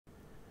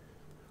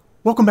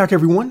Welcome back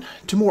everyone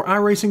to more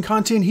iRacing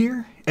content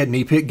here at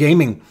Nipit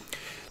Gaming.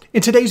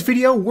 In today's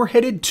video, we're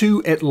headed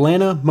to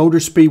Atlanta Motor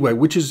Speedway,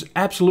 which is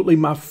absolutely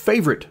my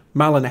favorite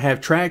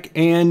mile-and-a-half track,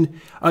 and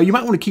you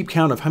might want to keep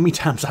count of how many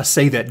times I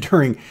say that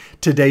during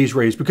today's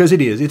race, because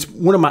it is. It's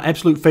one of my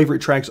absolute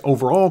favorite tracks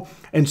overall,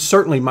 and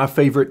certainly my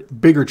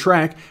favorite bigger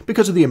track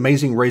because of the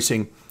amazing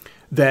racing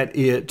that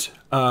it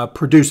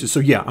produces.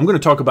 So yeah, I'm going to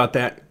talk about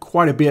that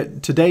quite a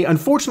bit today.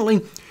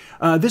 Unfortunately,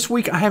 this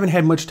week I haven't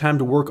had much time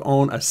to work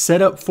on a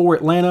setup for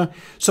Atlanta,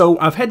 so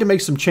I've had to make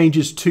some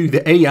changes to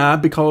the AI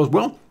because,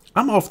 well,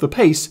 I'm off the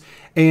pace,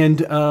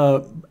 and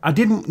I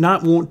did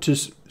not want to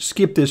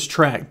skip this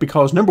track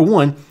because, number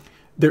one,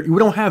 we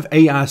don't have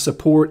AI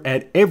support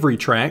at every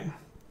track,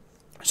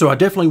 so I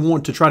definitely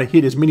want to try to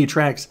hit as many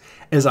tracks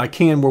as I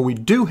can where we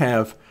do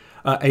have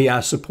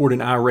AI support in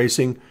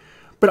iRacing,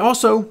 but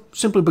also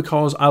simply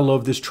because I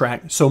love this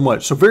track so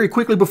much. So very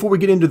quickly before we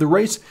get into the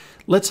race,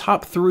 let's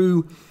hop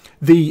through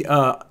the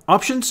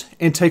options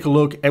and take a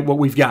look at what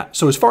we've got.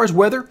 So as far as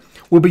weather,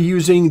 we'll be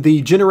using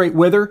the generate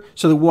weather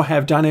so that we'll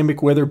have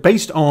dynamic weather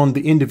based on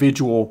the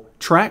individual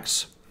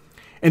tracks.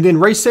 And then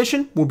race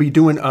session, we'll be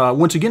doing,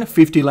 once again, a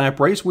 50-lap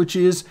race, which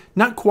is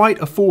not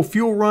quite a full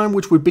fuel run,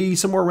 which would be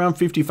somewhere around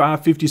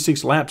 55,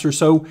 56 laps or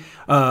so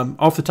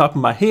off the top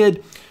of my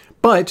head.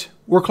 But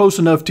we're close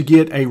enough to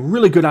get a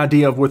really good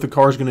idea of what the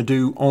car is going to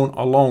do on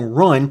a long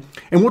run.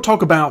 And we'll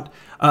talk about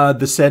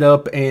the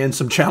setup and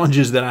some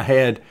challenges that I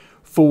had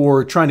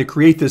for trying to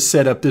create this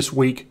setup this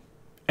week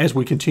as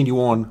we continue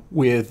on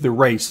with the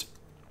race.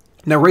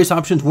 Now, race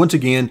options, once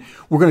again,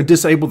 we're going to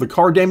disable the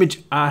car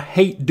damage. I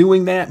hate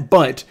doing that,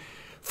 but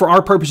for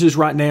our purposes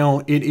right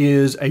now, it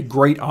is a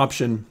great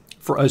option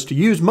for us to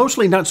use.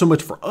 Mostly not so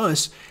much for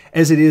us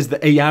as it is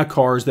the AI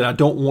cars that I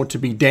don't want to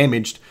be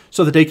damaged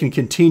so that they can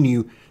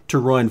continue to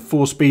run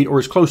full speed or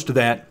as close to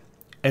that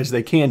as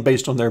they can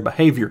based on their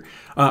behavior.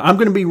 I'm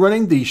going to be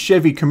running the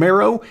Chevy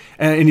Camaro,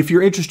 and if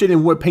you're interested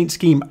in what paint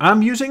scheme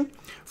I'm using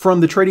from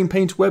the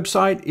TradingPaints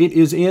website, it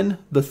is in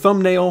the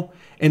thumbnail,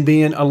 and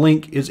then a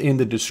link is in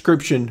the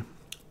description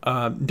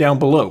down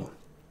below.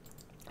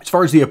 As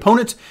far as the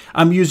opponents,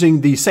 I'm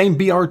using the same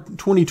BR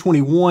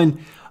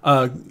 2021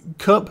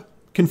 Cup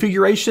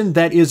configuration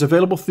that is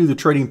available through the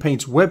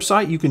TradingPaints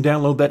website. You can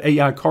download that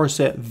AI car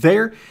set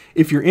there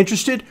if you're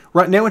interested.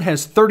 Right now it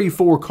has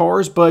 34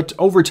 cars, but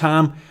over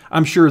time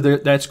I'm sure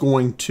that that's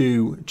going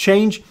to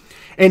change.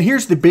 And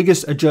here's the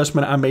biggest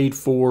adjustment I made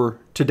for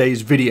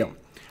today's video.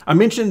 I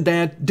mentioned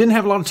that didn't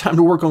have a lot of time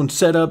to work on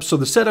setup, so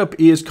the setup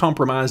is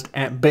compromised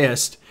at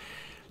best.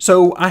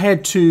 So I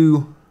had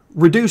to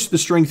reduce the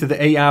strength of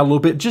the AI a little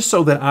bit just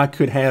so that I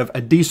could have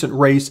a decent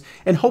race,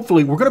 and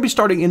hopefully we're going to be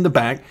starting in the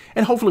back,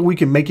 and hopefully we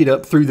can make it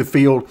up through the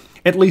field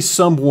at least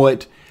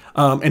somewhat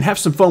and have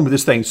some fun with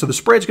this thing. So the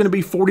spread's going to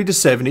be 40 to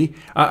 70.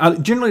 I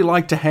generally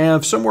like to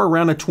have somewhere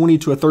around a 20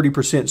 to a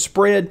 30%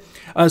 spread,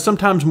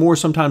 sometimes more,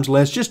 sometimes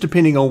less, just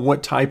depending on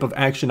what type of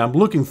action I'm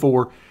looking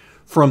for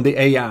from the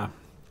AI.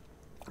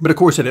 But of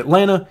course at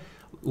Atlanta,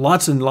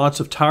 lots and lots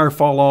of tire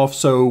fall off,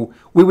 so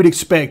we would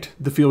expect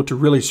the field to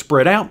really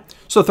spread out.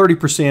 So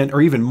 30%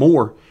 or even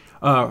more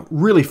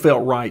really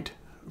felt right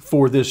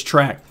for this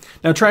track.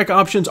 Now, track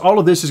options, all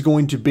of this is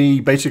going to be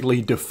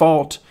basically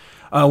default.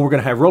 We're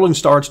going to have rolling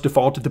starts,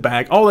 default at the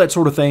back. All that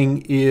sort of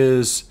thing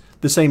is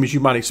the same as you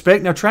might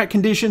expect. Now, track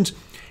conditions,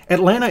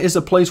 Atlanta is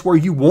a place where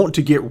you want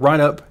to get right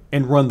up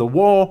and run the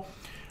wall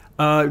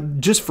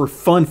just for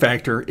fun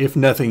factor, if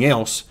nothing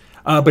else.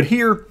 But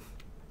here,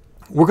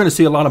 we're going to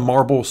see a lot of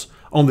marbles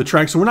on the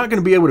track, so we're not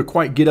going to be able to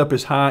quite get up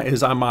as high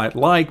as I might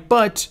like,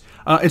 but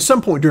at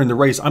some point during the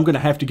race, I'm going to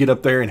have to get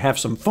up there and have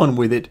some fun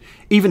with it,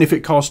 even if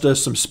it costs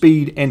us some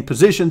speed and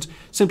positions,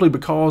 simply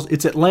because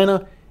it's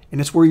Atlanta, and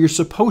it's where you're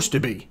supposed to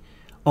be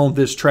on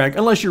this track,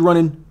 unless you're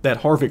running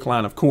that Harvick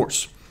line, of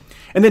course.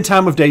 And then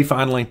time of day,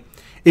 finally,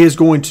 is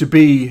going to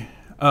be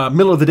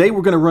middle of the day.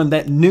 We're going to run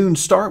that noon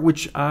start,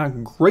 which I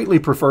greatly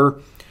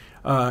prefer,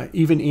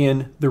 even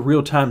in the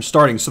real-time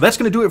starting. So that's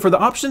going to do it for the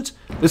options.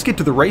 Let's get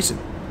to the racing.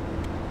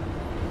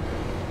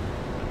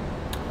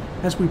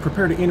 As we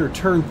prepare to enter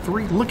turn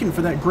 3, looking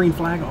for that green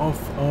flag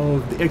off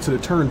of the exit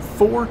of turn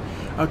 4.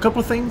 A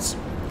couple of things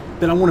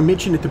that I want to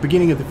mention at the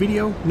beginning of the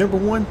video. Number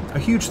one, a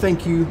huge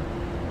thank you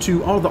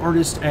to all the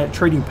artists at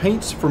Trading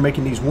Paints for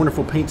making these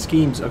wonderful paint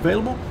schemes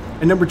available.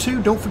 And number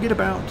two, don't forget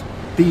about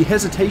the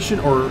hesitation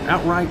or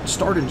outright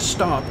start and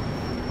stop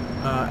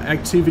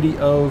activity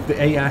of the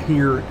AI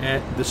here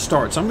at the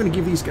start. So I'm going to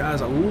give these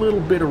guys a little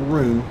bit of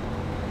room.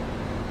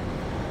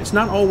 It's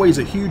not always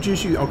a huge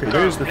issue. Okay,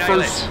 there's the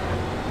first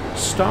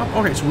stop.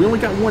 Okay, so we only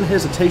got one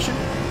hesitation,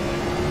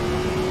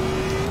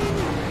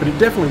 but it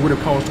definitely would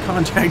have caused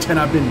contact had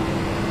I been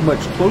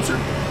much closer.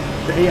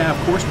 The AI,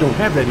 of course, don't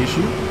have that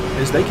issue,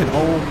 as they can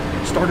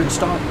all start and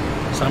stop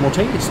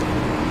simultaneously.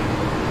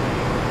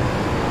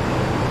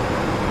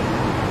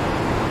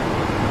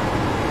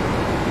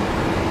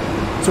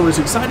 So as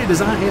excited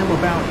as I am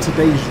about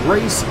today's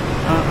race,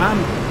 I'm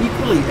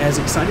equally as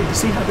excited to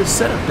see how this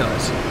setup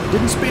does.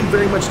 Didn't spend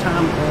very much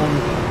time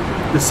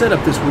on the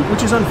setup this week,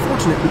 which is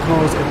unfortunate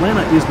because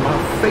Atlanta is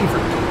my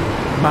favorite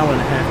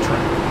mile-and-a-half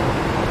track.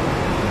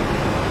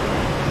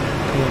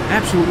 And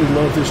absolutely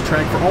love this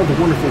track for all the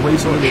wonderful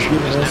racing it has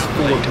given us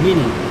for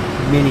many,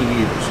 many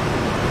years.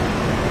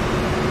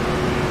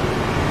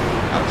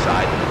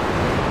 Outside.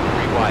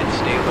 3 wide,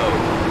 stay low.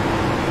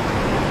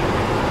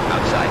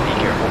 Outside, be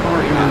careful.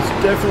 Car is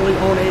definitely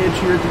on edge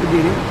here at the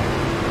beginning.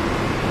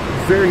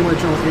 Very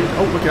much on edge.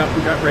 Oh, look out,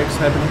 we got wrecks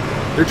happening.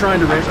 They're trying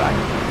to wreck.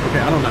 Okay,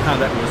 I don't know how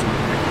that was.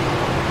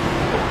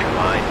 Hold your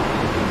line.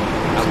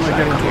 Somebody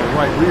got into our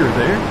right rear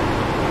there.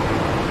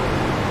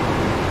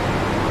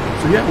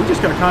 So yeah, we just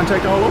got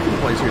contact all over the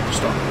place here at the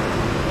start.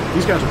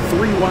 These guys are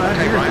 3 wide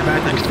here at the back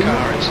of the field.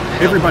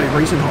 Everybody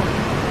racing hard.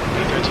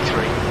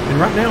 P33.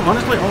 And right now,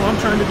 honestly, all I'm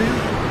trying to do,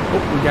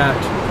 we got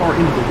car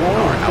into the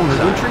wall or corner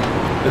entry.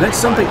 But that's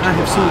something I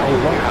have seen a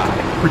lot,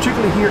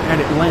 particularly here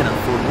at Atlanta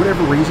for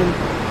whatever reason.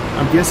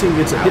 I'm guessing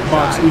it's a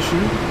hitbox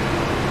issue.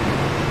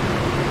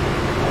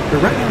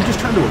 But right now, I'm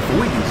just trying to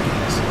avoid these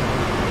guys.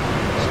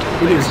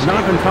 It is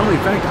not uncommon.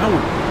 In fact, I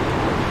would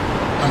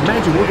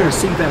imagine we're going to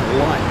see that a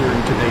lot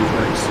during today's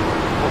race.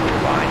 Hold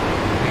your line.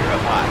 Clear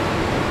up high.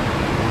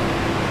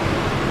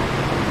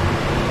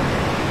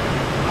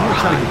 I'm going to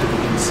try to get to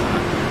the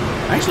inside.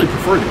 I actually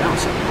prefer the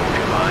outside Hold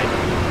your line.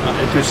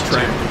 at this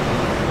track.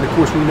 And of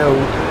course, we know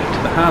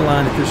the high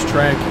line at this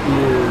track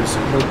is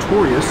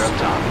notorious Clear up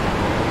top.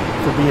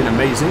 for being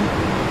amazing,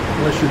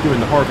 unless you're doing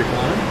the Harvick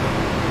line,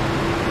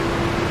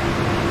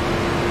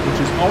 which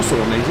is also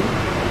amazing.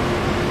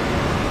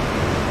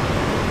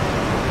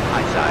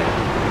 High side.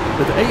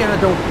 But the AI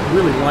don't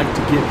really like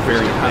to get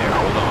very Still high there.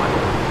 Hold on.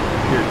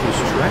 here at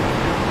this track.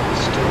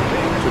 Still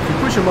there. So if you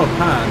push them up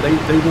high, they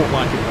won't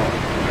like it at all.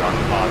 You're on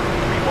the bottom.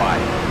 3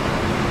 wide.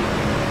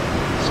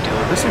 Still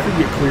there. Let's see if we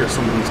can get clear of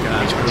some of these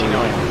guys. early 29.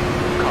 on.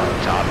 Car up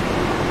top.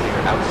 Clear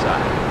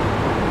outside.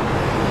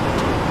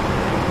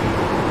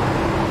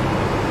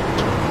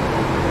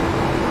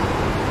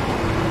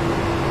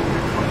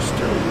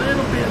 Still a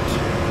little bit.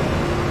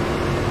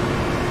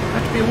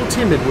 Have to be a little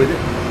timid with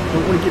it.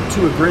 Don't want to get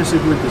too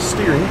aggressive with the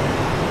steering.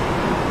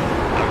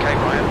 Okay,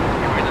 Ryan.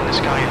 You're in the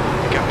sky.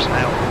 The gap's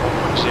now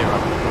 1.0.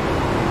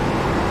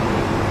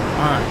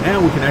 Alright, now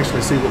we can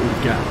actually see what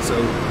we've got. So,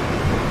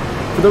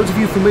 for those of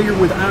you familiar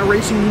with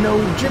iRacing, you know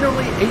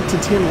generally 8 to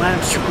 10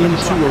 laps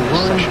into a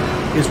run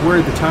is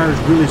where the tires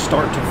really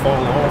start to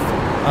fall off.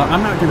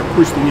 I'm not going to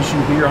push the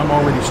issue here. I'm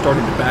already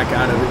starting to back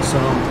out of it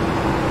some.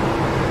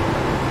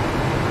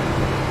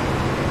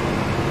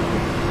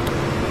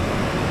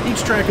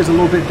 Each track is a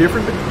little bit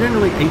different, but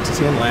generally 8 to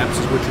 10 laps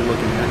is what you're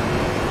looking at.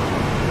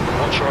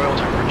 What's your oil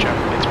temperature?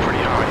 It's pretty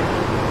high.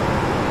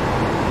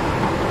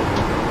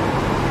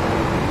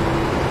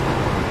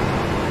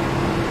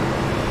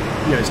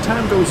 Yeah, as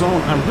time goes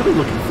on, I'm really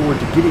looking forward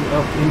to getting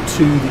up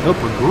into the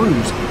upper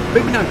grooves.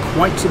 Maybe not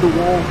quite to the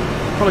wall.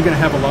 Probably going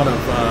to have a lot of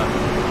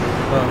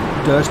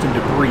dust and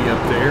debris up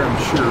there, I'm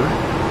sure.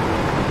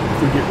 If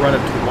we get right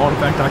up to the wall. In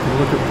fact, I can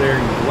look up there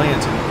and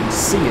glance and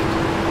see it.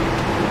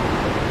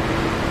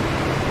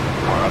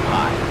 Car up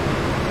high.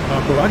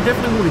 But I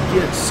definitely want to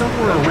get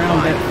somewhere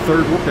around that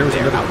third. Whoop, there was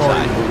another car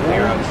into the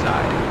Clear wall.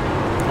 outside.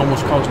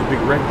 Almost caused a big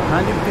wreck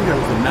behind it. I think that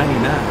was the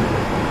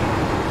 99.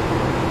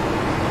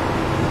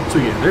 So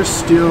yeah, there's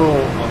still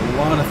a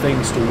lot of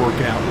things to work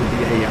out with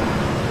the AI.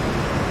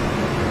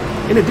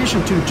 In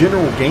addition to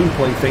general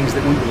gameplay things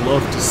that we would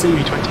love to see,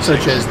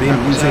 such as them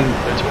using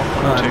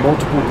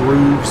multiple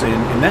grooves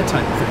and that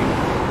type of thing.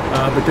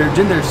 But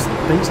then there's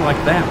things like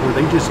that where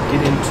they just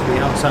get into the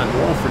outside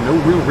wall for no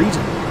real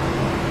reason.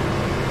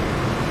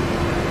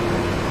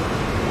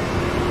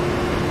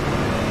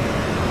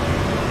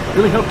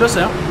 Really helped us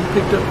out. We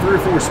picked up 3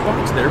 or 4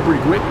 spots there pretty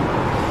quick.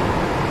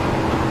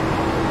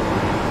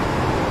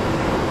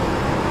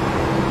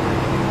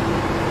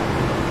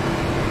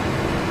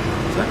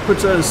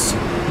 Puts us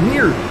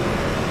near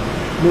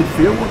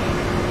midfield,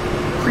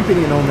 creeping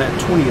in on that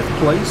 20th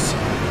place.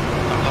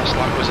 That last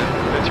lap was at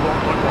 31.1.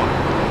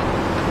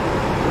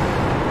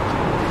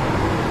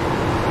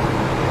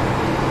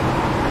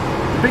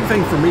 The big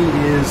thing for me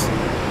is,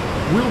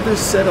 will this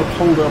setup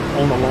hold up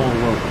on the long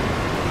run?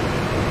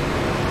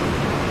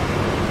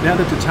 Now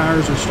that the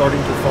tires are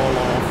starting to fall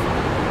off,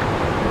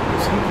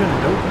 is he going to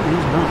go?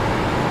 He's not.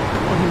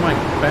 Well, he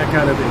might back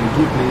out of it and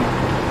give me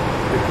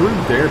the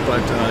groove there,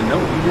 but no,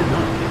 he did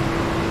not.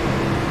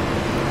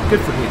 Good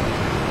for him.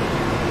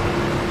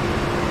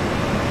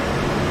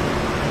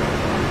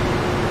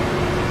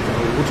 So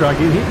we'll try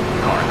again here.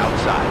 Car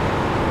outside.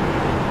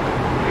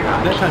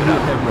 That time he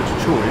didn't have much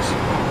choice.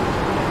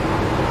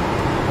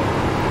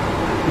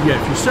 But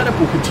yeah, if your setup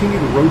will continue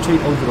to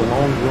rotate over the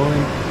long run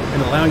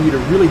and allow you to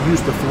really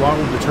use the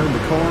throttle to turn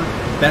the car,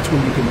 that's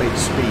when you can make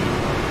speed.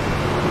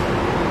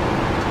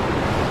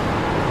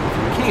 If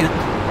you can't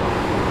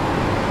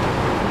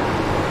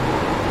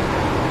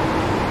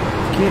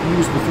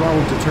use the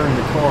throttle to turn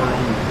the car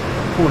on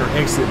corner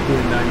exit,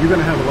 then you're going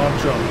to have a lot of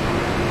trouble.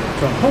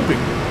 So I'm hoping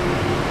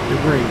that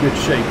we're in good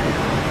shape here.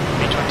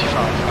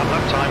 B25, and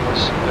that time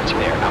was 30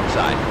 there,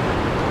 outside.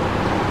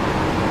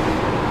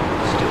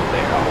 Still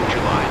there, I'll hold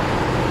your line.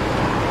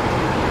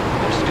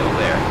 They're still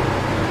there.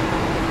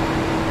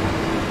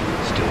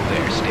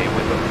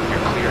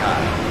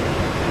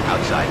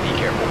 Outside, be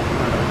careful.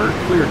 I heard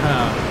clear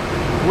high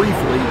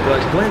briefly,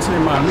 but glancing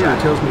in my mirror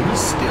tells me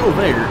he's still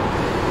there.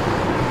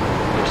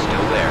 You're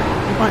still there.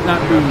 He might not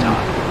be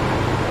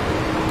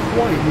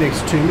quite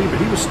next to me,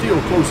 but he was still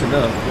close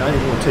enough. I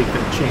didn't want to take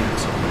that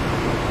chance.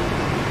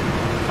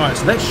 All right,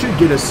 so that should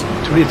get us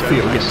to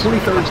midfield. We get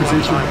 23rd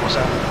position. Time was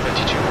at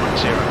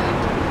 32.0.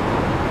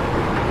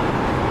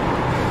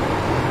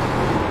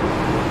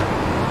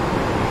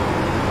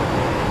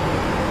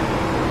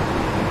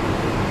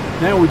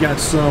 Now we got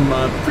some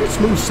pretty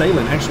smooth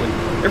sailing, actually.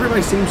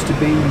 Everybody seems to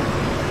be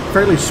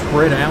fairly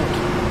spread out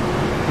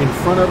in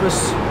front of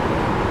us.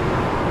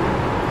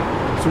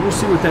 So we'll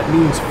see what that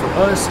means for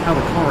us, how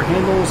the car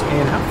handles,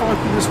 and how far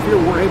through this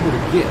field we're able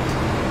to get.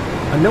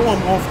 I know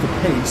I'm off the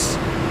pace,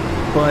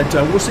 but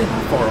we'll see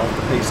how far off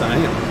the pace I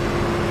am.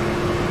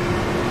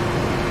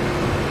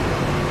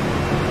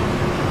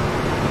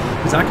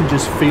 Because I can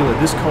just feel it.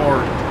 This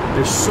car,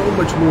 there's so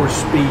much more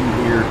speed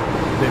here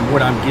than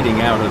what I'm getting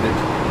out of it.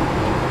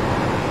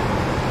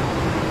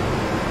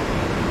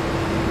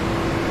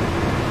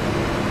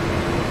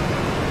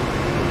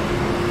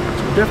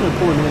 Definitely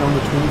pulling in on the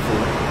 24.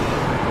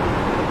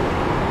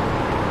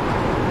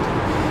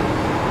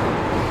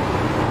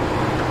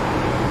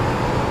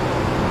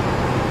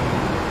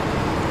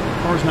 The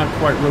car's not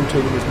quite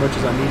rotating as much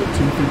as I need it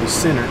to through the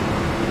center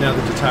now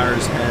that the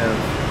tires have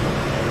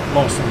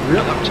lost some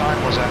grip. Lap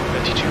time was at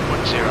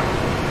 32.0.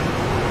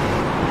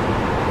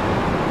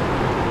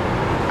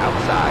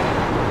 Outside.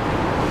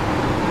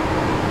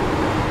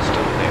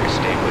 Still there,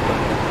 stay with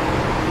them.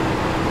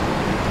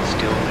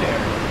 Still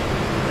there.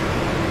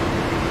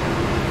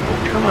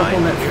 Come up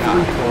on that 3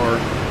 car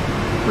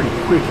pretty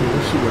quick here.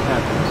 Let's see what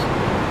happens.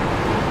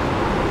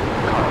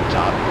 Car on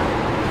top.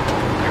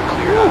 You're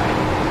clear high.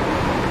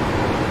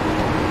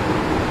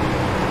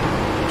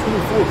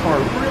 24 car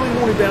really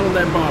wanted down on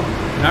that bottom,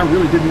 and I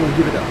really didn't want to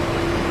give it up.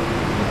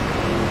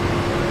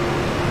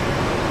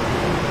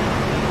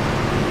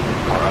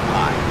 Car up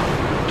high.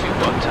 2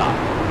 on top.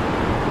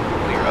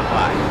 Clear up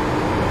high.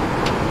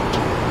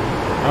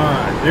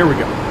 Alright, there we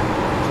go.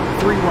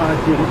 3 wide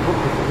did it.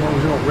 As long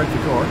as we don't wreck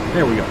the car.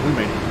 There we go. We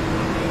made it.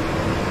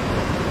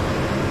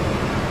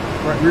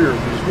 Right rear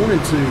was wanting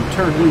to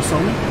turn loose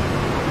on me.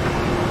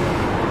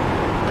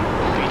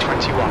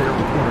 V21. There on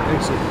the corner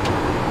exit.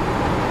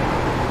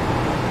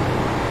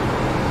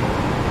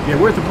 Yeah,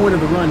 we're at the point of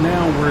the run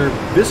now where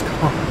this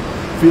car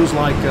feels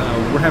like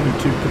we're having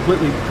to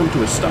completely come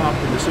to a stop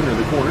in the center of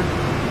the corner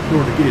in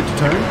order to get it to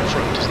turn.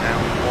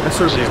 That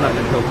certainly is not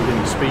going to help with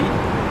any speed.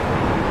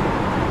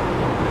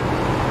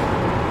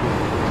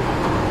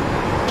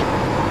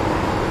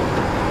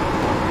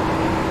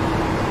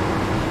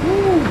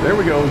 There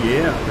we go,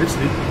 yeah.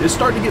 It's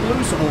starting to get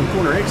loose on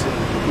corner exit,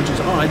 which is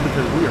odd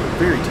because we are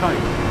very tight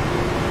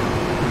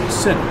in the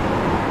center.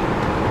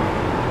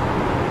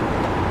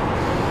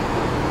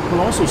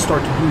 We'll also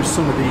start to use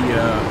some of the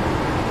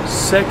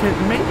second,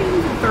 maybe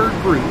even third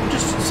group,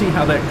 just to see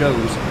how that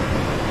goes.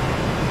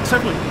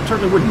 Certainly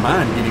wouldn't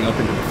mind getting up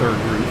into the third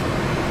group.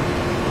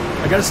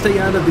 I got to stay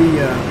out of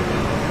the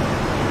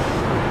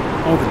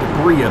all the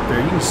debris up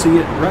there. You can see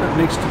it right up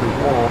next to the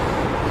wall.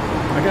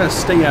 I got to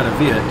stay out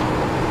of it.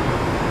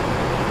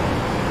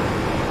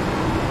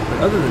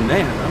 Other than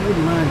that, I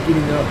wouldn't mind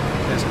getting up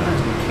as high as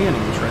we can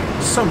on the track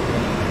at some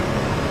point.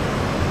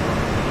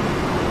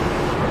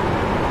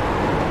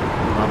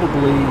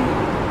 Probably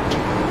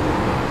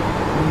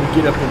when we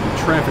get up into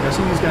traffic, I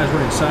see these guys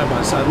running side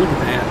by side. Look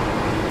at that.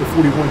 The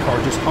 41 car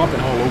just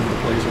hopping all over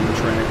the place on the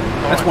track.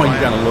 That's why you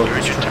gotta love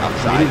this track.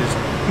 I mean,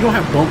 you don't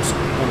have bumps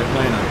on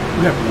Atlanta.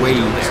 You have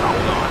waves.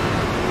 Hold on.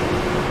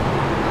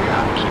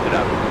 Keep it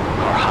up.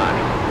 Car high.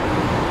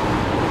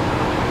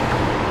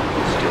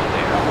 Still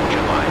there. Hold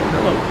your line.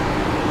 Hello.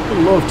 A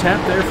little love tap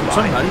there from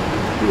somebody.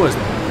 Who was that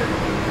out there?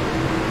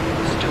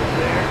 Still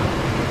there.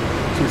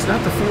 So it's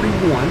not the 41.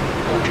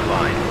 Hold your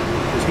line.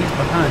 Because he's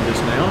behind us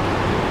now.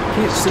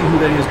 Can't see who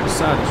that is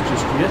beside us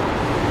just yet.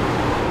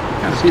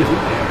 Kind of busy.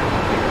 There.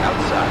 Clear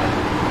outside.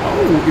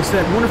 Oh, it's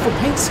that wonderful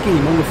paint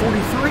scheme on the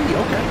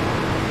 43. Okay.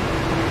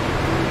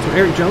 So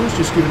Eric Jones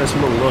just giving us a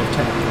little love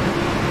tap there.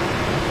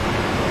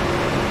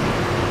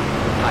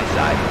 High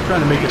side.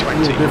 Trying to make it a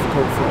little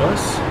difficult for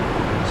us.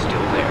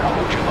 Still there.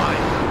 Hold your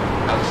line.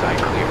 Outside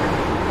clear.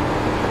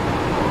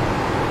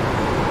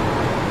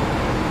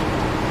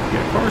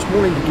 Yeah, car's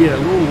wanting to get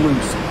a little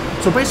loose.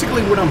 So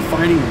basically what I'm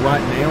fighting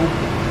right now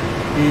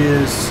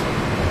is...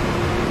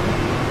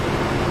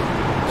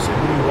 So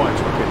what do you watch?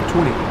 Okay, the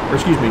 20.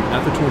 Or excuse me,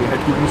 not the 20. I have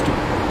to get used to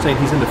saying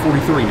he's in the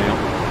 43 now.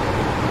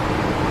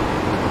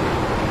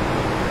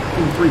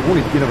 43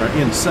 wanted to get on our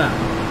inside.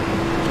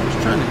 So I was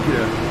trying to get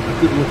a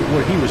good look at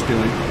what he was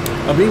doing.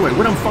 But anyway,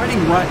 what I'm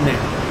fighting right now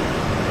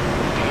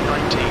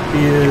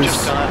is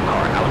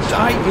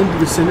tight into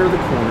the center of the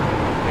corner.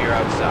 Clear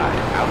outside.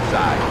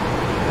 Outside.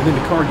 And then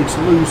the car gets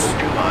loose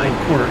on the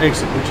corner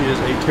exit, which is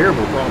a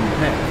terrible problem to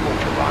have.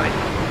 Hold your line.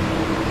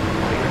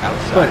 Clear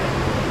outside. But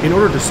in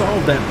order to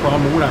solve that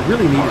problem, what I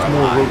really need is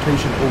more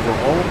rotation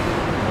overall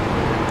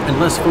and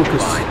less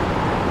focus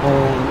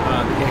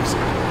on the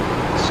exit.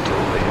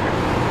 Still there.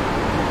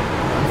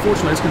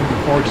 unfortunately, that's going to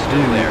be hard to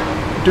do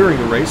during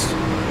a race.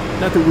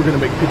 Not that we're going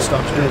to make pit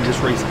stops during this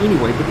race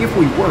anyway, but if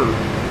we were,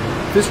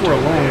 if this were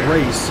a long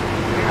race,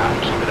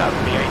 Keep it up,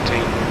 B18.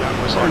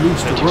 the car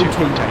needs to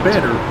rotate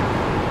better.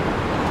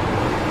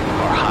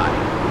 Or high.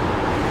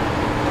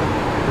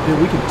 But then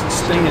we can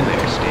stand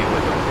There, stay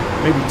with them.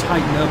 maybe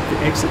tighten up the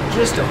exit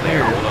just a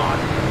hair. Hold on.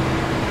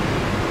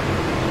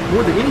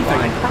 More than anything,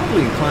 I'm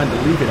probably inclined to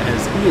leave it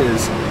as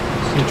is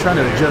and try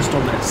to adjust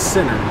on that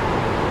center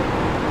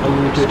a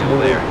little bit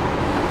more. There.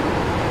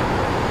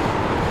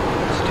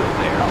 Still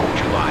there, hold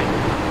your line.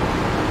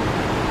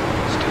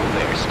 Still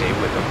there, stay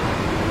with them.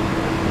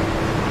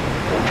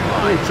 Hold your I'm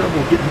line. having trouble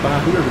getting by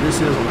whoever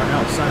this is on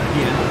our outside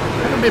again.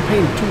 I haven't been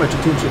paying too much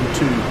attention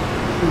to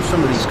who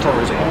some of these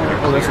cars are.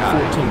 Oh, that's a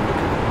 14.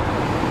 Okay.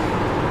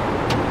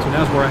 So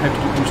now's where I have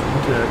to get used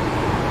to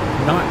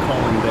not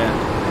calling that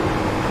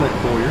Clint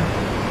Boyer.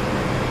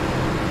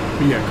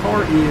 But yeah,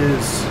 car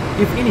is,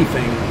 if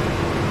anything,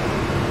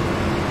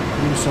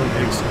 use some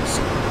exits.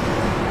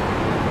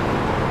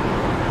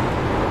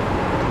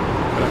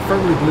 But I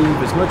firmly believe,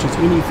 as much as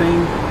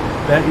anything,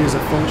 that is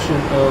a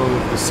function of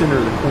the center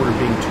of the corner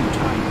being too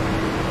tight.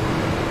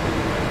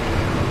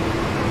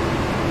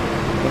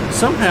 But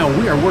somehow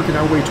we are working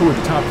our way toward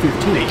the top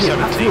 15. Again,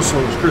 I feel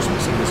slow as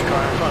Christmas in this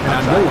car, and I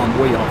know I'm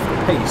way off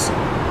the pace.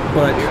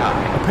 But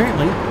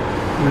apparently,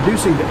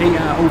 reducing the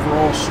AI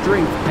overall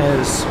strength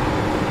has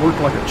worked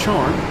like a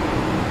charm.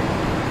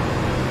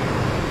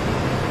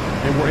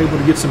 And we're able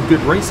to get some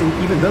good racing,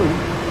 even though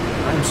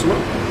I am slow.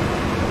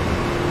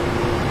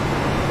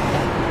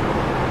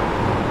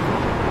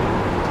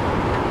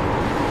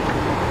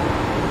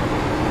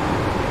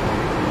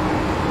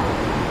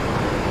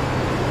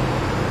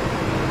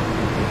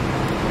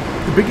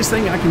 The biggest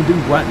thing I can do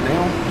right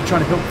now to try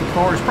to help the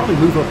car is probably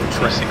move up the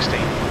track.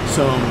 16.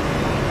 So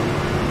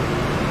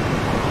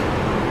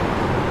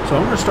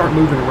I'm going to start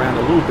moving around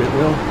a little bit.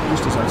 Well,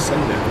 just as I say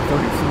that, the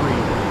 33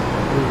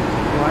 moved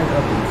right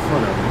up in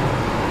front of me.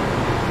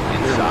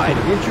 Inside.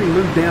 Entry,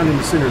 move down in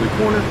the center of the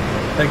corner.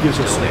 That gives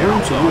us some room,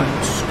 so we'll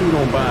scoot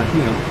on by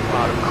him.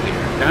 Bottom clear.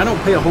 Now, I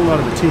don't pay a whole lot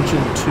of attention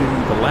to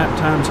the lap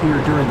times here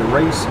during the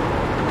race.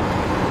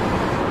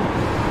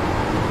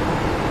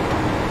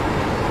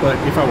 But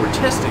if I were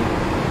testing,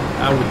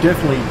 I would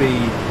definitely be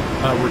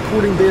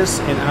recording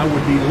this, and I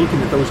would be looking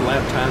at those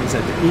lap times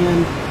at the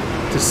end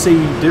to see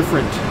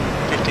different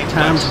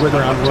times,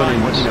 whether I'm running,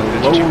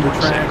 low on the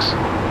track,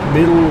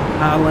 middle,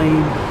 high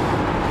lane,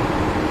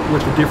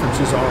 what the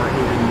differences are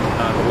in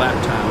the lap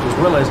times, as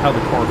well as how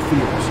the car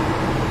feels.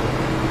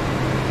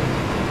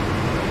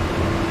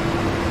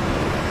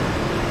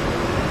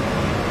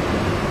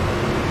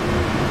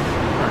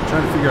 All right,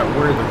 trying to figure out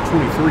where the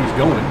 23 is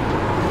going.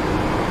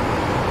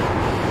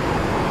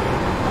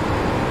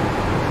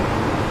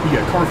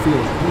 Yeah, car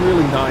feels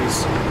really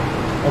nice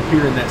up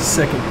here in that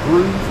second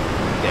groove.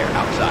 There,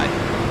 outside.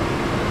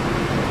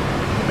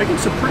 Making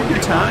some pretty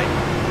good time,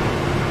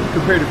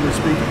 comparatively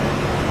speaking.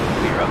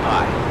 Clear up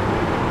high.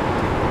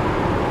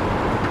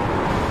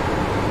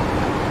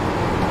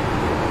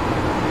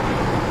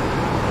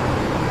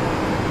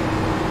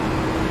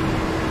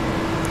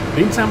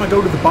 Anytime I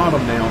go to the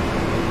bottom now,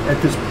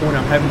 at this point,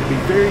 I'm having to be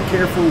very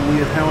careful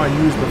with how I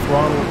use the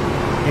throttle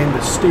and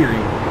the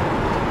steering.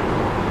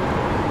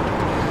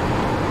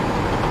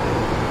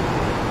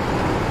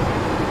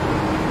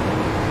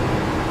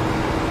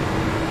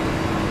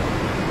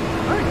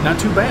 Not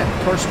too bad.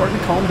 The car's starting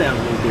to calm down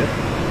a little bit.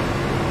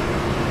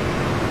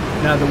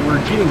 Now that we're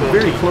getting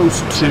very close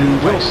to,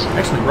 well,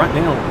 actually right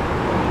now,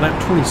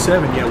 lap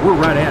 27, yeah, we're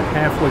right at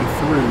halfway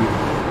through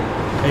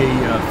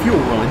a fuel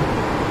run.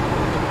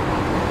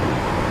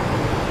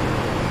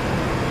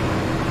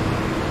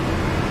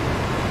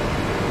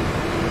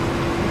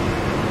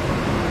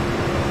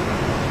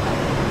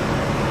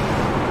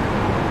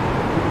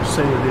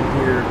 Sailing in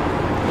here a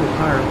little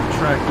higher on the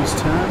track this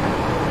time.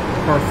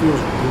 Car feels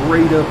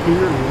great up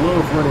here.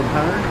 Love running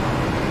higher.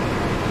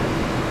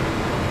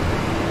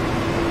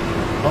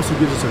 Also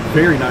gives us a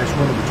very nice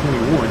run of the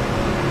 21.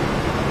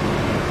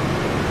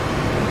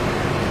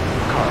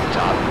 Car on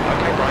top.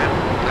 Okay, Brian.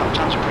 Couple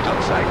times to put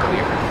outside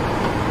clear.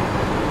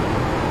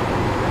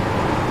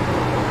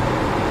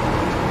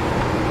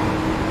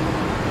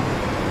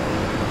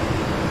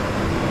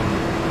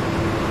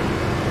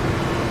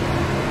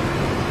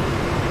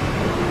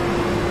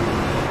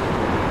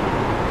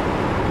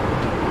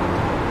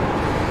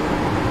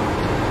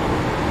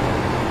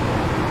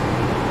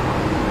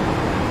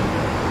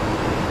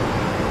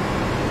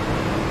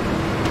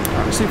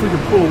 See if we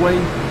can pull away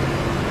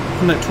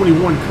from that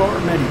 21 car,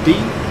 Matty D,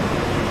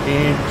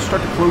 and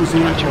start to close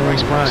in on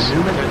Ryan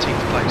Newman. 13th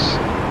place.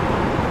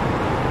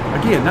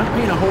 Again, not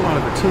paying a whole lot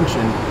of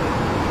attention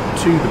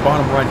to the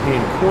bottom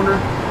right-hand corner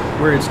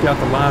where it's got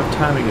the live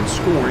timing and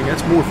scoring.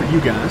 That's more for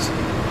you guys.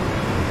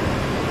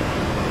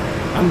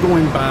 I'm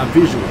going by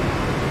visual.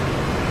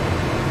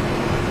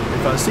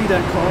 If I see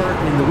that car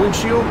in the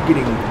windshield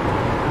getting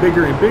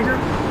bigger and bigger,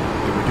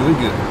 then we're doing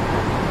good.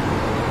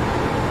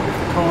 If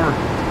the car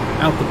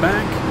out the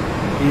back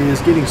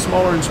is getting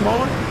smaller and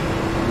smaller,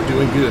 we're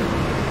doing good.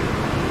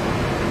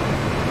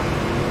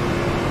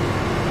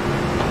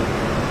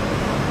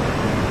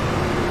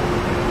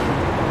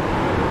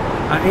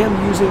 I am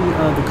using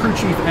the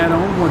CrewChief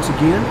add-on once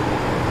again.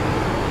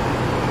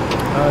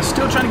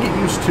 Still trying to get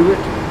used to it.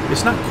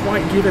 It's not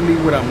quite giving me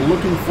what I'm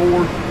looking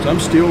for, so I'm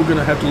still going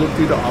to have to look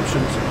through the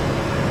options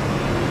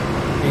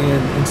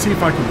and see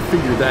if I can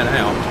figure that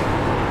out.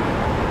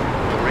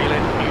 The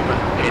relay maneuver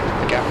in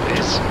the gap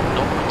is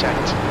not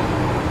protect.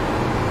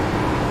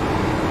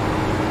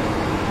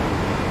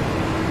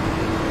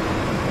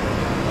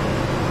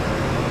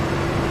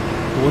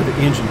 Boy, the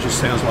engine just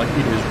sounds like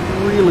it is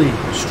really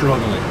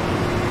struggling.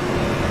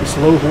 This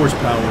low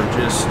horsepower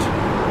just,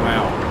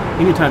 wow.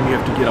 Anytime you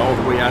have to get all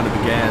the way out of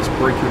the gas,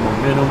 break your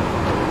momentum,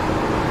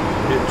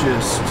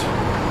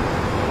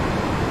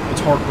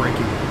 it's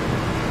heartbreaking.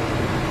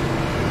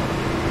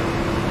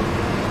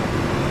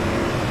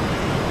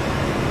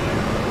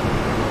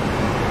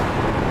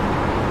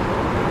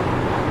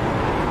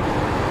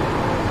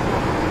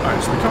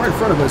 Alright, so the car in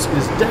front of us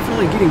is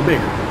definitely getting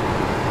bigger.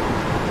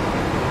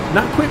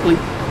 Not quickly,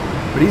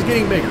 but he's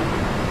getting bigger.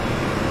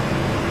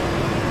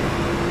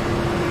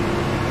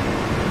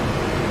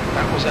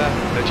 That was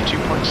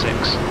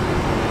 32.6.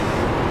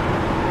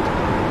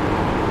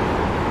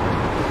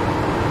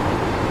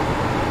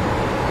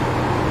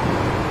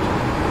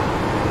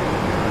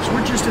 So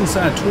we're just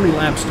inside 20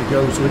 laps to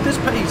go. So at this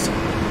pace,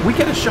 we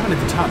got a shot at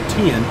the top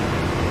 10.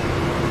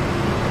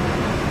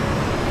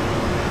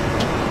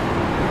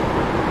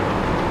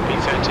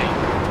 P13.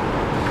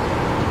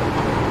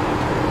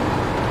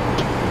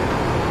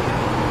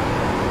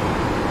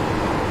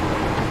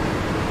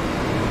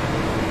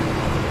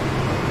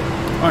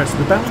 Alright, so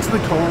the balance of the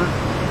car,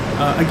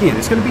 again,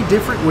 it's going to be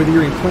different whether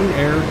you're in clean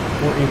air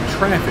or in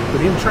traffic.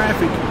 But in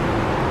traffic,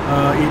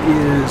 it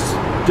is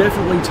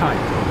definitely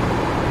tight.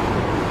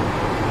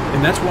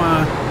 And that's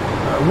why,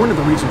 one of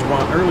the reasons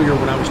why earlier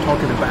when I was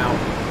talking about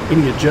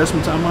any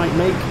adjustments I might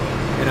make,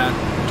 and I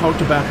talked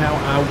about how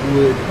I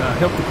would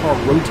help the car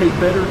rotate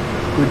better,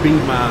 would be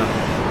my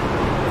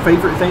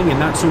favorite thing and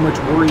not so much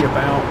worry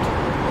about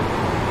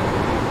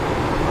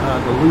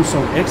the loose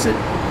on exit.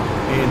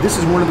 And this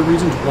is one of the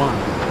reasons why.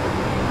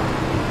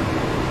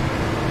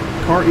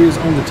 Car is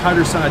on the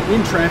tighter side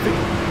in traffic,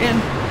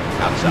 and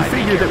Outside, you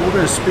figure that we're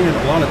going to spend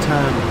a lot of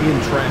time in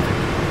traffic.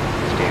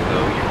 Stay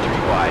low, you're 3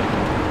 wide.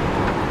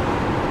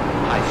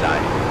 High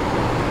side.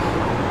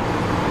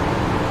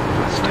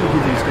 Trying to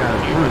give these guys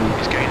room.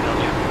 He's gaining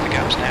on you. The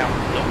gap's now.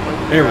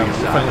 There we go.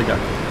 We finally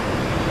got it.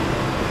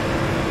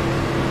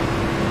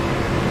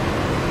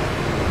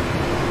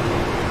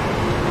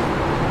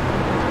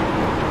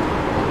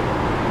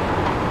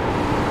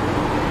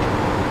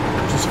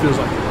 It just feels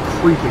like you're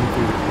creeping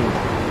through the corner.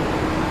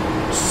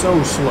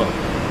 So slow.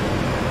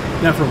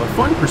 Now from a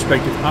fun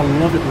perspective, I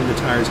love it when the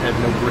tires have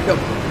no grip.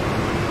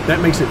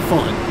 That makes it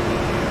fun.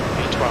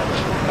 P12.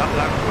 That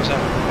lap was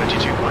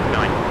 32.9.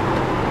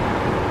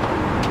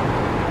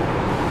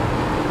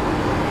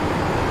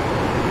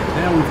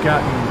 Now we've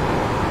gotten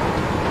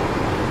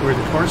where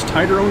the car's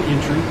tighter on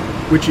entry,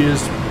 which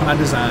is by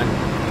design.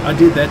 I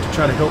did that to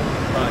try to help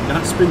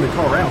not spin the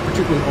car out,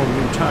 particularly on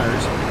new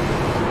tires,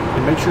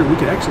 and make sure we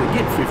could actually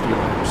get 50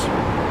 laps.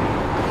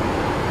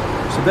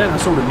 So that I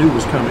sort of knew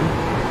was coming.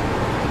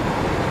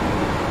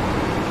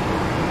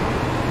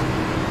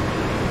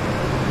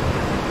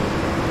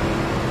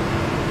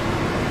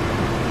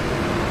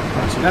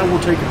 Alright, so now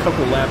we'll take a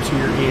couple laps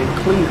here in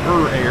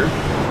cleaner air.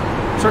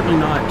 Certainly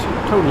not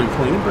totally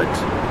clean, but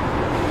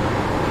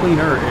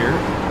cleaner air.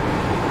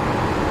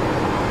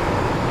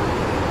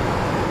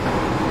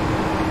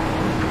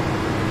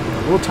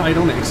 A little tight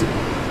on exit.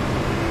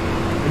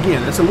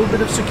 Again, that's a little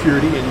bit of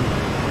security and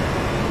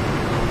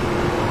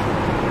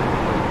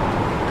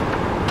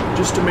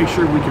just to make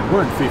sure we could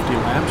run 50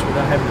 laps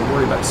without having to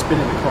worry about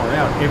spinning the car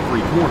out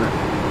every corner.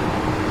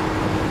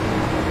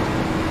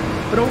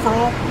 But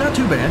overall, not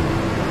too bad.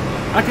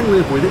 I can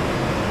live with it.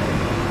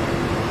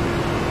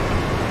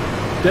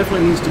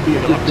 Definitely needs to be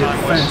a good bit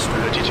faster.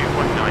 32.9.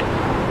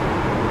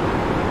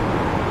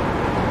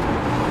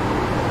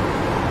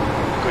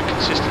 Good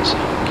consistency.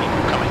 Keep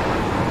it coming.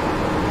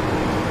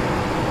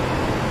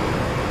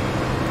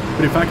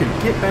 But if I could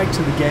get back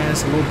to the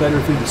gas a little better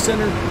through the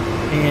center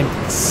and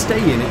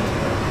stay in it,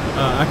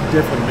 I could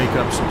definitely make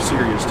up some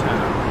serious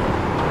time.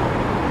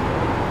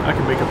 I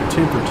could make up a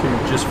tenth or two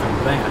just from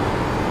that.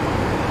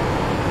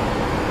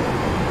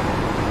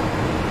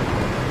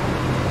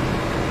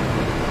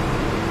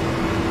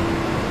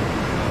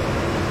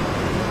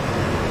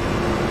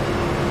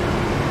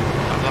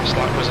 That last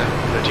lap was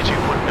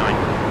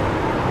 32.9.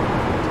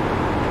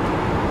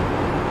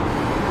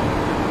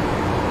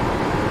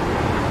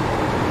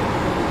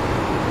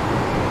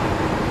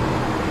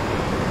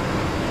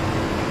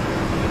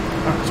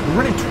 We're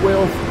running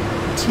 12.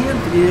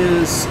 10th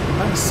is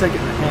about a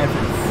second and a half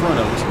in front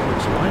of us, it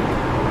looks like.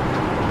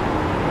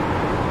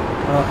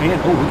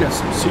 And, oh, we got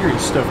some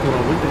serious stuff going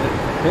on. Look at that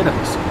ahead of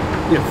us.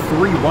 We have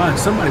 3 wide.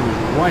 Somebody was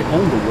right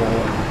on the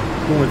wall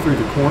going through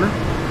the corner.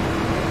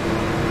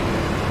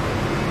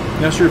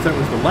 Not sure if that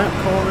was the lap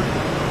car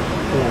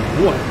or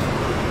what.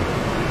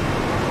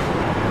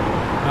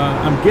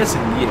 I'm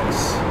guessing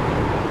yes.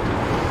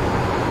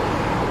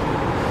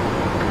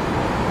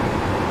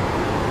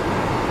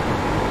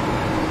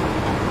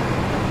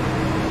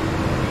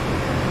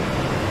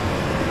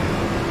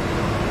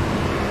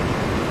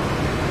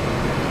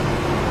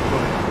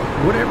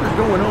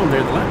 going on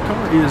there. The lap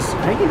car is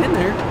hanging in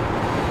there.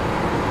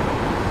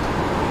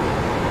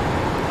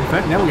 In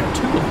fact, now we got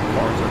 2 lap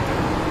cars up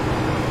there.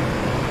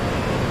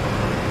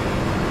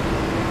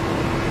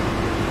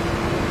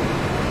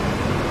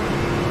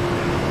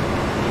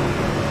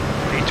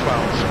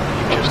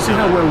 Let's see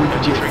how well we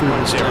can get through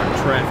this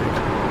traffic.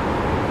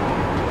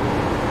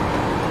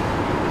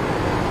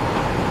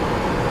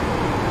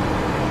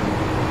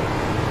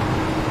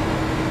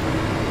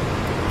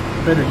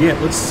 Better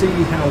yet, let's see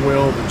how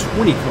well the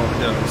 20 car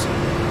does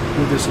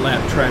with this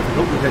lap traffic.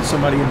 Oh, we had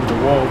somebody into the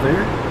wall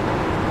there.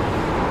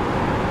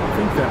 I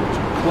think that was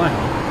a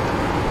cloud.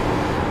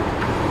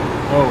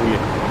 Oh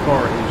yeah, the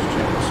car is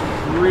just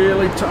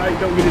really tight.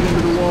 Don't get it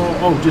into the wall.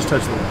 Oh, just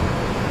touch the wall.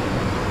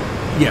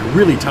 Yeah,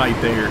 really tight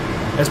there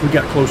as we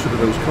got closer to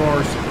those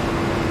cars.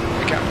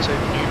 The Captain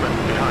Newman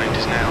behind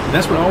is now. And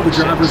that's what all the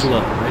drivers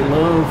love. They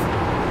love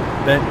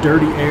that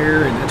dirty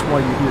air, and that's why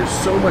you hear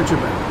so much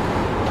about it.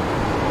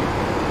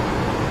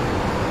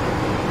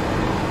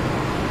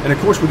 And of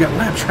course we got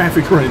lap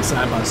traffic running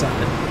side by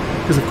side,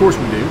 because of course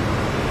we do.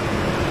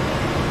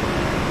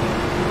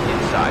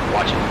 Inside,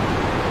 watch it.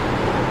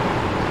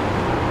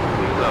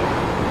 Reload.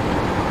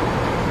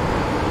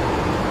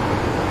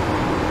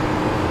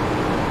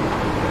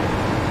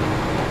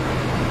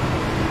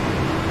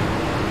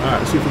 Alright,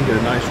 let's see if we can get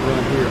a nice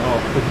run here.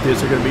 Oh, look at this,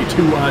 they're going to be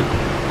 2 wide.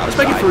 Let's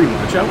make it 3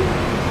 wide, shall we? 2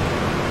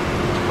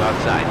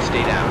 outside,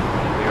 stay down.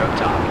 We're up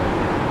top.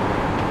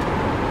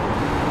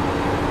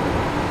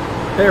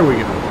 There we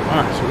go.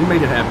 Alright, so we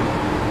made it happen.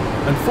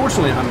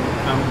 Unfortunately, I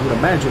would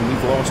imagine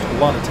we've lost a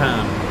lot of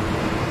time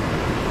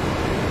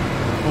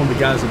on the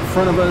guys in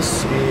front of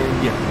us,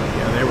 and yeah,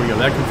 there we go.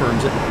 That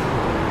confirms it.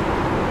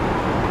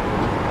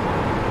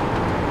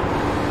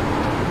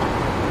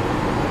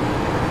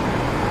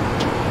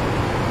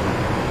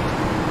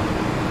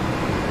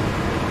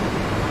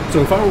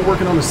 So if I were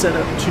working on a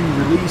setup to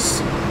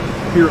release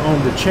here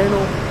on the channel,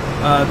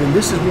 then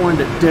this is one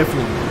that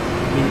definitely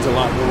needs a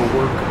lot more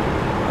work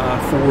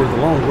for the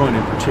long run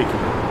in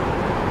particular.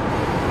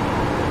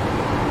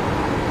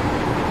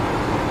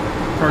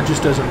 The car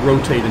just doesn't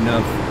rotate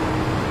enough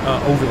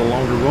over the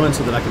longer run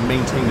so that I can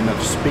maintain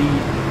enough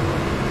speed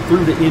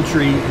through the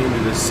entry into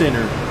the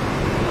center.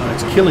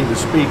 It's killing the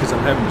speed because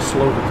I'm having to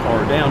slow the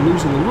car down,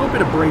 losing a little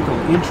bit of brake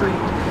on entry,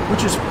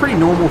 which is pretty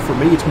normal for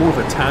me. It's more of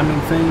a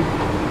timing thing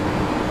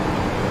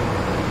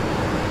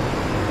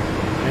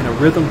and a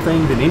rhythm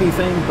thing than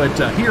anything, but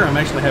here I'm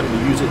actually having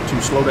to use it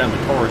to slow down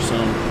the car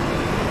some.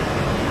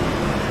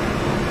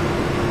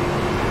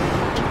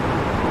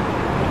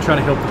 Try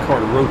to help the car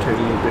to rotate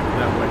a little bit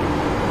that way.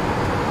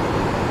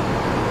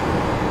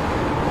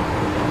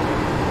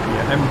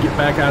 Yeah, having to get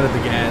back out of the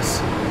gas.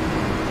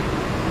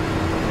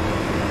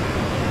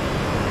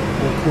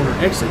 One corner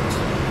exits.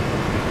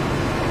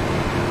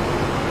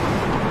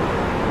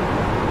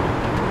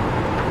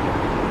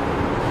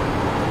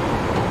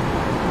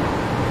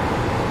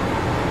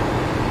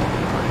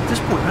 At this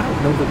point, I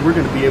don't know that we're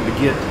going to be able to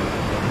get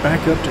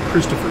back up to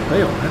Christopher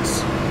Bell.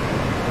 That's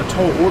a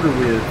tall order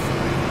with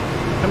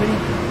how many?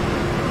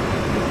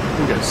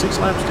 We got 6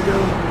 laps to go.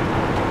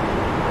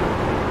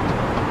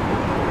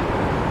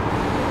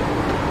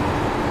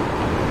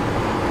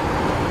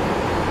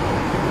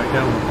 Get back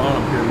down on the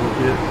bottom here a little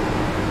bit.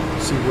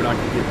 See what I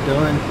can get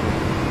done.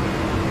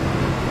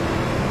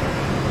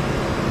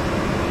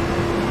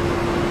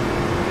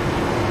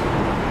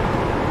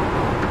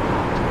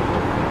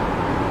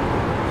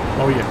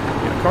 Oh yeah,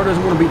 the car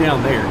doesn't want to be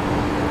down there.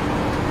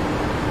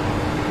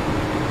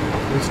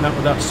 At least not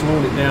without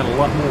slowing it down a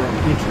lot more on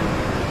the entry.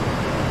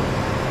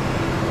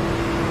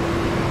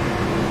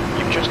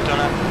 Just done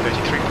at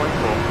 33.4.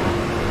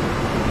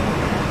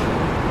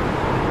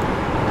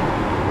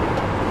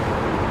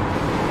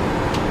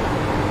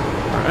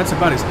 Alright, that's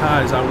about as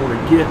high as I want to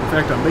get. In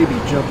fact, I may be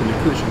jumping the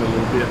cushion a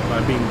little bit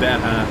by being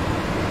that high.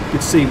 You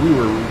can see we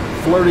were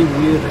flirting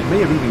with and may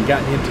have even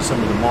gotten into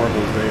some of the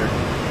marbles there.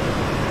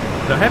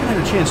 But I haven't had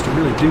a chance to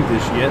really do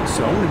this yet,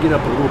 so I want to get up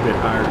a little bit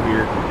higher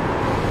here.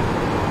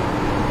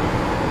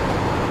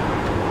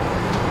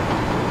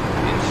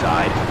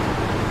 Inside.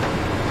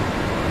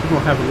 We're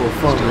going to have a little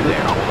fun with it.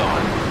 There, hold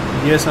on.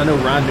 Yes, I know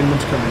Ryan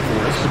Newman's coming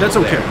for us, but that's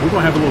okay. We're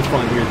going to have a little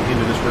fun here at the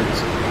end of this race.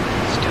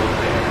 Still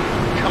there.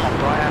 Come on,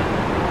 Brian.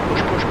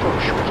 Push, push,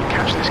 push. We can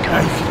catch this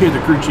guy. You can hear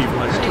the crew chief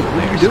like, hey,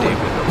 what are you doing?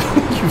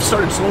 You've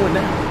started slowing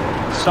down.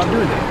 Stop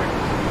doing that.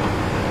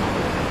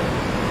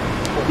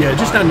 Yeah,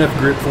 just not enough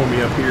grip for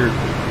me up here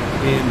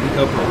in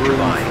the upper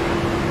room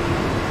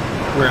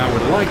where I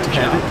would like to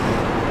have it.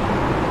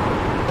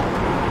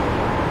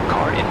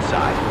 Car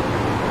inside.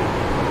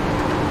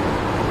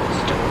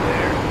 Still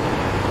there.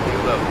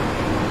 Reload.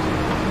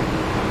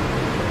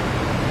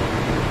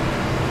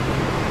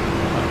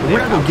 We're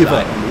not going to give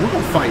up. We're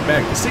going to fight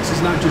back. The 6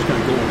 is not just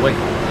going to go away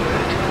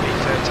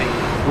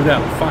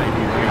without a fight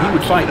here. He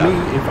would fight me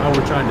if I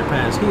were trying to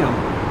pass him.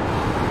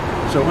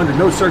 So under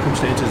no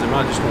circumstances am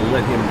I just going to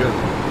let him go.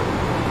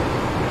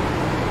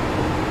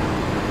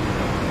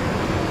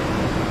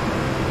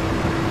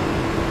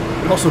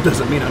 It also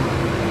doesn't mean I'm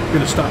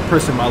going to stop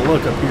pressing my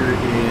luck up here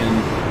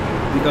in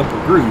the upper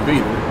groove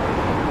either.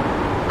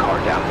 Car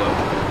down low.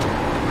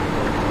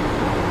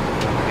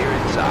 Clear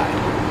inside.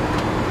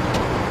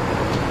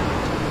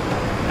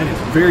 And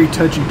it's very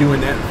touchy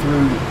doing that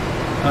through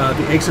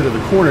the exit of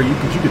the corner. You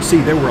could see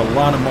there were a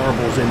lot of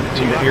marbles in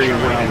the area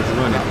where I was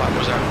running. Lap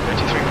was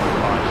 33.5.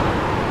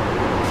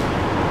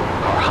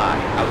 Car high,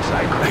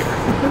 outside clear.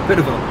 A bit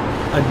of a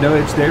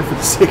nudge there for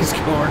the 6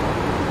 car.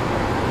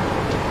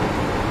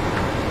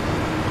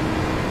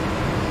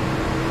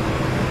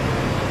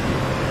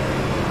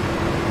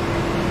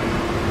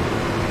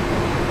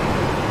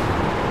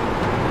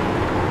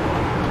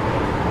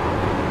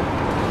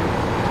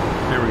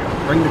 There we go.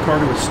 Bring the car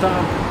to a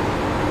stop.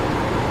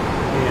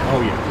 And,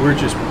 oh yeah, we're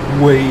just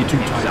way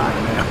too tight right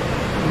now.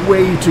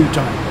 Way too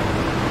tight.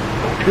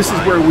 This is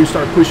where we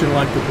start pushing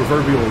like the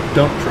proverbial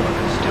dump truck.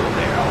 Still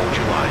there, hold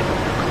your line.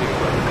 Clear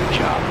low, good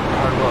job.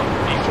 Hard low,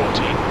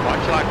 B14.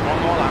 White flag, one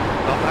more lap.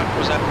 That lap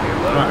was at clear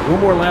low. Alright, one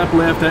more lap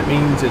left. That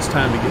means it's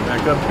time to get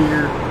back up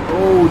here.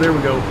 Oh, there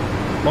we go.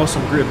 Lost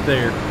some grip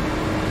there.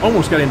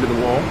 Almost got into the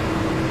wall.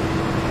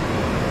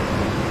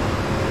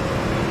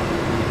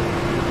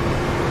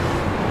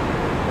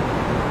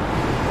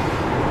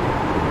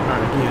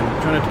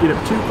 Try not to get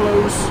up too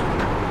close.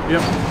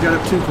 Yep, got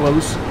up too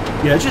close.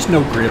 Yeah, just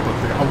no grip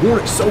up there. I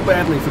want it so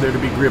badly for there to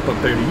be grip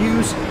up there to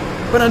use,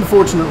 but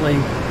unfortunately,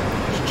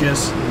 it's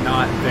just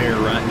not there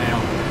right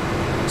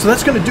now. So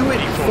that's going to do it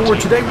for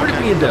today. Where did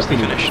we end up?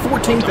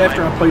 14th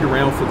after I played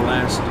around for the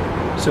last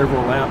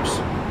several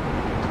laps.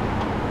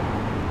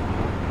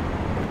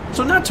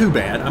 So not too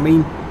bad. I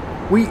mean,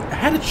 we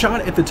had a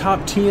shot at the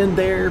top 10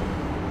 there.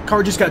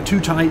 Car just got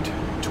too tight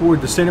toward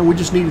the center. We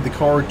just needed the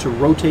car to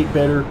rotate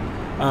better.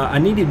 I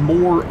needed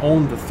more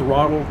on the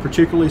throttle,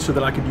 particularly so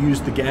that I could use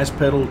the gas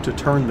pedal to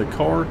turn the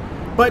car.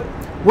 But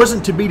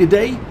wasn't to be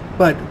today,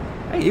 but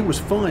hey, it was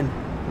fun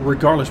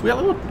regardless. We had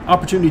a little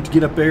opportunity to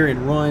get up there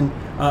and run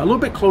a little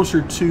bit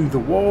closer to the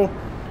wall.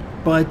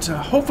 But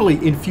hopefully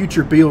in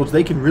future builds,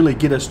 they can really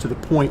get us to the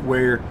point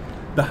where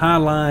the high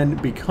line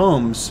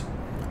becomes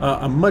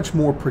a much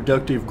more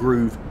productive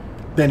groove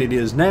than it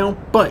is now.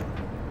 But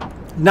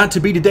not to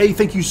be today.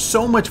 Thank you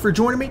so much for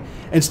joining me,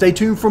 and stay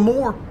tuned for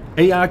more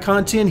AI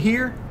content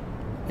here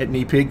at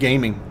NASCAR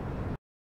Gaming.